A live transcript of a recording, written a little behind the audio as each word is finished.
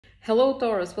Hello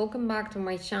Taurus, welcome back to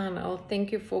my channel.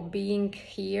 Thank you for being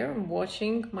here,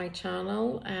 watching my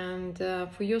channel, and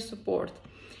for your support.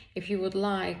 If you would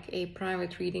like a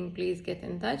private reading, please get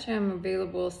in touch. I'm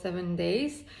available 7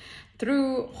 days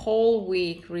through whole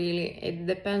week, really. It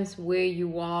depends where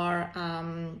you are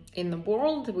in the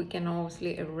world. We can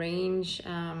obviously arrange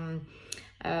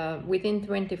within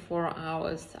 24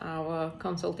 hours our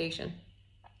consultation.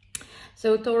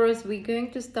 So Taurus, we're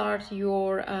going to start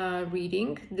your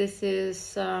reading. This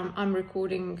is, I'm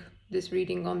recording this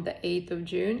reading on the 8th of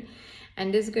June,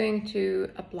 and this is going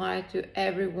to apply to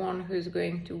everyone who's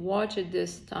going to watch it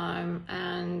this time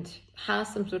and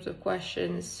has some sort of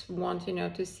questions, want,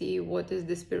 to see what is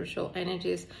the spiritual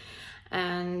energies,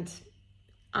 and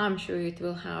I'm sure it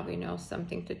will have,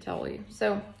 something to tell you.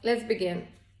 So let's begin.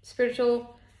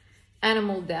 Spiritual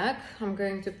animal deck. I'm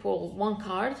going to pull one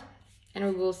card, and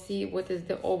we will see what is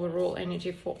the overall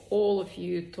energy for all of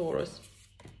you, Taurus.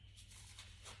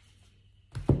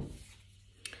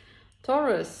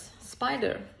 Taurus,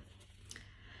 spider.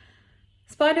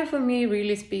 Spider for me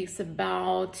really speaks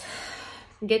about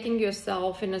getting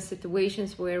yourself in a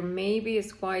situations where maybe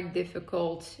it's quite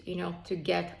difficult, to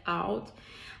get out.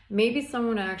 Maybe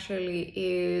someone actually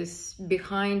is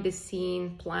behind the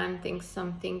scene planting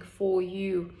something for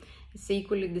you. It's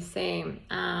equally the same.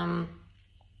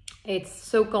 It's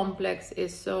so complex,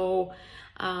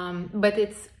 but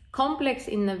it's complex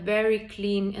in a very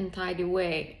clean and tidy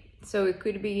way. So it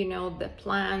could be, the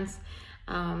plans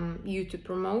you to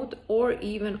promote, or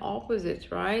even opposite,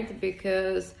 right?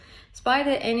 Because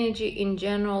spider energy in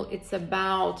general, it's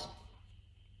about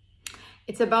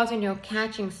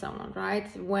catching someone, right?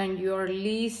 When you're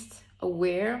least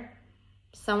aware,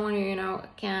 someone,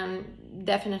 can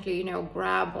definitely,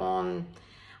 grab on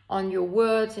your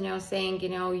words, saying,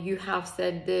 you have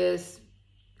said this,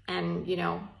 and,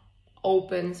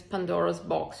 opens Pandora's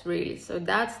box, really. So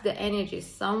that's the energy.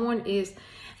 Someone is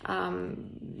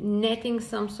netting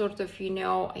some sort of,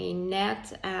 a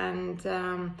net, and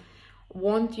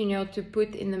want, to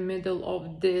put in the middle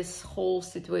of this whole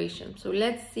situation. So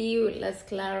let's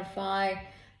clarify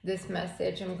this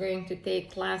message. I'm going to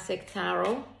take classic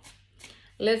tarot.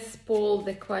 Let's pull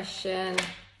the question.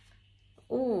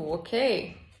 Oh,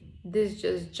 okay. This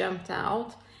just jumped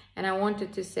out, and I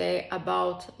wanted to say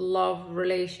about love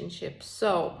relationships.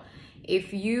 So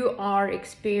if you are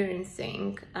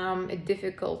experiencing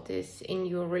difficulties in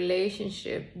your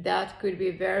relationship, that could be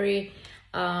very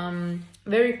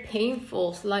very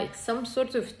painful. It's like some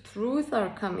sort of truth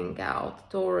are coming out,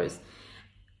 Taurus.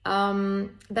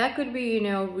 That could be,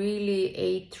 really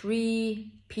a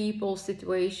 3 people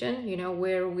situation,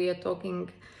 where we are talking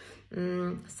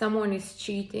someone is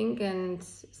cheating and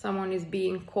someone is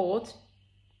being caught.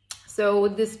 So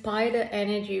the spider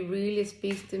energy really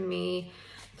speaks to me,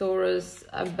 Taurus,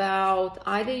 about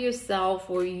either yourself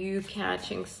or you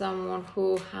catching someone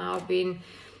who have been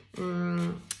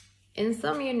in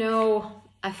some,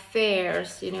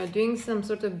 affairs, doing some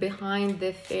sort of behind the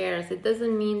affairs. It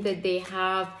doesn't mean that they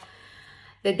have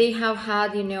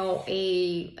had,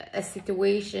 a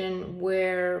situation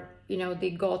where, they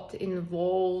got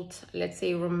involved, let's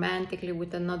say romantically,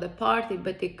 with another party,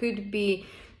 but it could be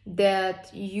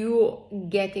that you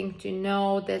getting to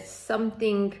know that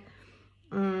something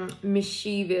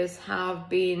mischievous have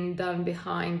been done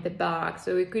behind the back.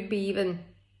 So it could be even,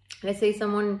 let's say,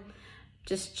 someone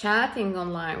just chatting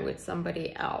online with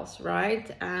somebody else,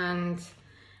 right? And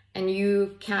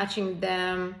you catching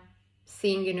them,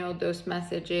 seeing, those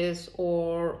messages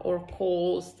or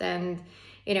calls, and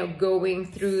going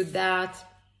through that,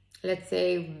 let's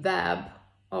say, web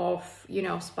of,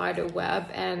 spider web,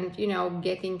 and,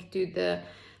 getting to the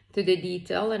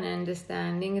detail and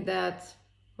understanding that,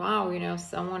 wow,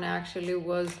 someone actually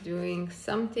was doing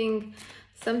something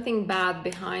bad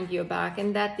behind your back,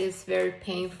 and that is very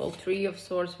painful. 3 of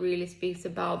Swords really speaks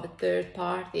about the third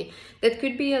party. That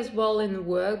could be as well in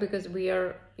work, because we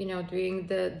are, doing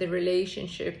the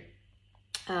relationship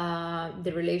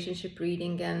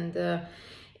reading, and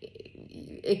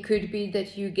it could be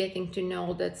that you getting to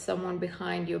know that someone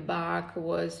behind your back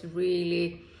was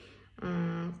really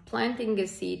planting a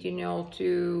seed,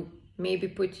 to maybe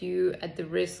put you at the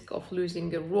risk of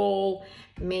losing a role.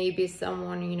 Maybe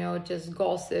someone, just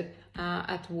gossip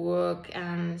at work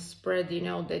and spread,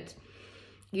 that,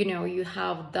 you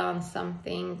have done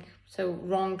something, so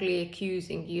wrongly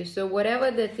accusing you. So whatever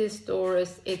that is,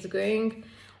 Taurus, it's going,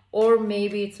 or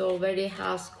maybe it's already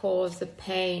has caused a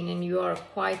pain and you are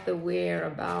quite aware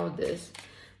about this.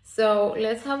 So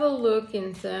let's have a look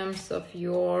in terms of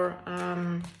your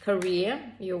career,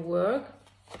 your work.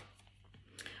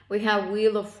 we have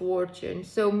Wheel of Fortune.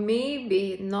 So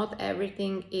maybe not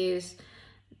everything is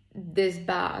this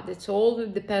bad. It's all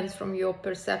depends from your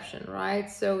perception, right?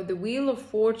 So the Wheel of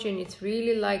Fortune, it's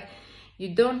really like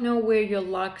you don't know where your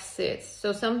luck sits.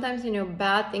 So sometimes, you know,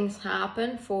 bad things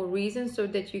happen for reasons so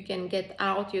that you can get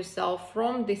out yourself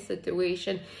from this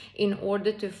situation in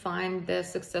order to find the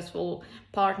successful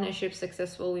partnership,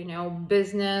 successful, you know,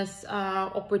 business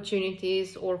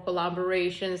opportunities or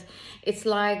collaborations. It's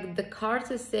like the cards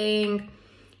are saying,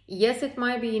 yes, it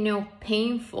might be, you know,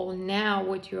 painful now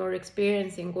what you are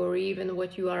experiencing or even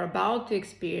what you are about to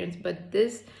experience, but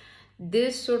this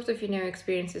sort of, you know,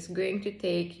 experience is going to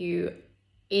take you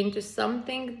into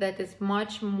something that is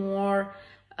much more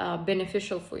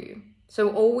beneficial for you. So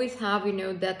always have, you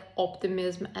know, that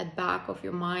optimism at back of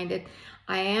your mind that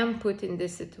I am put in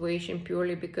this situation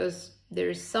purely because there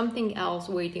is something else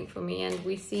waiting for me. And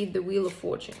we see the Wheel of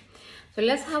Fortune. So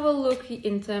let's have a look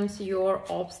in terms of your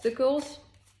obstacles.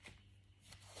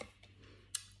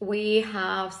 We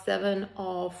have 7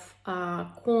 of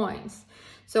coins.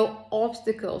 So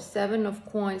obstacles, 7 of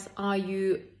coins. Are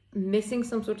you missing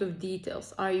some sort of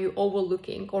details? Are you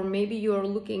overlooking? Or maybe you are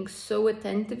looking so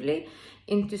attentively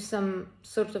into some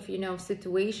sort of, you know,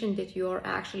 situation that you are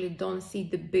actually don't see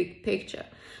the big picture.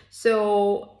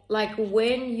 So like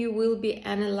when you will be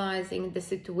analyzing the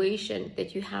situation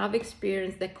that you have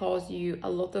experienced that caused you a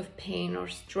lot of pain or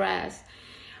stress,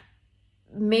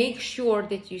 make sure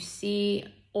that you see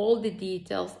all the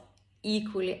details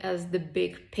equally as the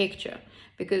big picture,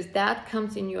 because that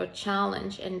comes in your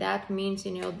challenge, and that means,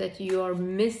 you know, that you are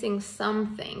missing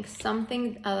something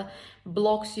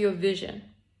blocks your vision.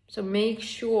 So make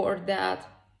sure that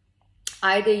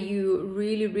either you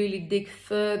really dig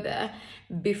further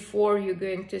before you're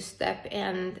going to step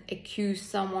and accuse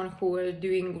someone who is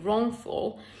doing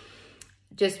wrongful.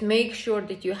 Just make sure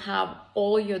that you have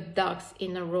all your ducks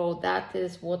in a row. That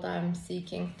is what I'm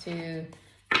seeking to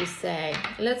say.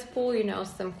 Let's pull, you know,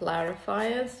 some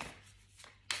clarifiers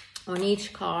on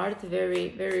each card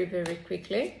very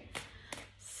quickly.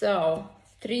 So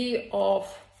 3 of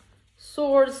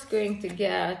Swords going to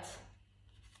get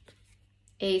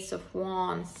Ace of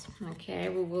Wands. Okay,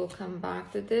 we will come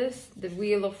back to this. The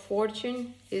Wheel of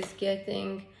Fortune is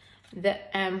getting the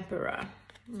Emperor.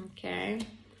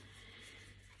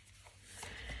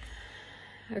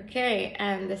 Okay,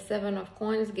 and the 7 of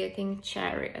Coins getting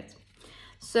Chariot.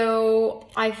 So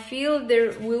I feel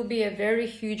there will be a very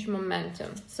huge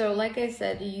momentum. So like I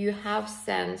said, you have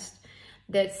sensed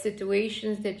that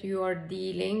situations that you are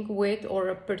dealing with, or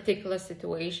a particular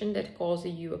situation that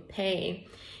causes you a pain,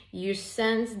 you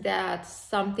sense that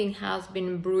something has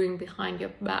been brewing behind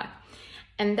your back.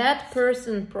 And that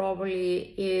person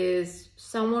probably is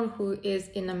someone who is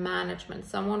in a management,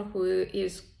 someone who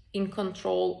is in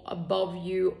control above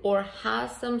you, or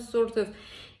has some sort of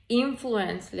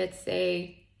influence, let's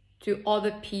say, to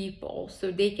other people,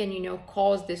 so they can, you know,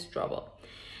 cause this trouble.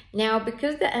 Now,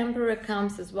 because the Emperor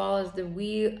comes as well as the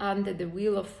wheel under the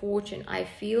Wheel of Fortune, I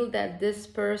feel that this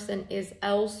person is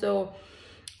also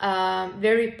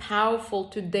very powerful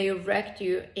to direct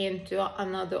you into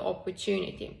another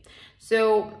opportunity.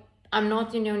 So I'm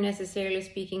not, you know, necessarily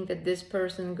speaking that this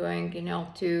person going, you know,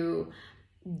 to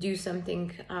do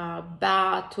something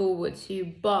bad towards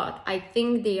you, but I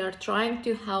think they are trying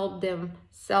to help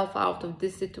themselves out of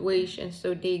this situation.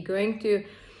 So they're going to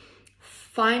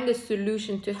find a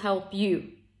solution to help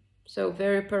you. So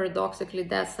very paradoxically,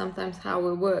 that's sometimes how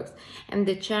it works. And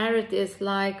the Chariot is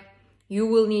like, you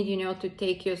will need, you know, to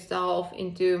take yourself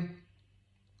into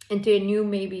a new,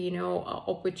 maybe, you know,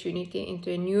 opportunity,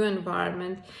 into a new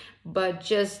environment, but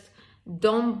just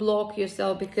don't block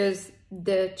yourself, because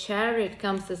the Chariot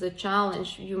comes as a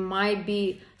challenge. You might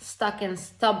be stuck and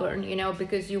stubborn, you know,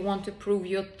 because you want to prove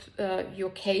your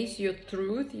case, your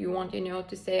truth. You want, you know,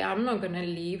 to say, I'm not gonna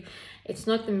leave. It's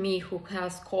not me who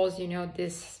has caused, you know,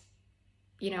 this,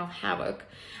 you know, havoc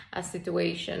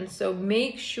situation. So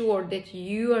make sure that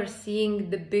you are seeing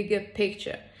the bigger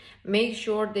picture. Make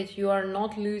sure that you are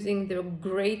not losing the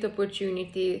great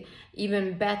opportunity,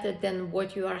 even better than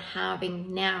what you are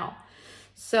having now.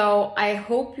 So I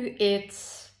hope it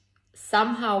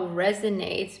somehow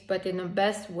resonates, but in the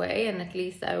best way, and at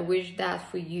least I wish that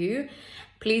for you.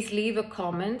 Please leave a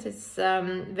comment. It's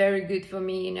very good for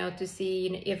me, you know, to see, you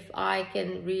know, if I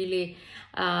can really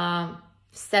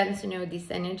sense, you know,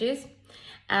 these energies.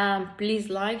 Please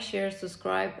like, share,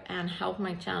 subscribe, and help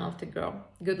my channel to grow.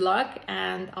 Good luck,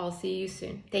 and I'll see you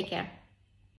soon. Take care.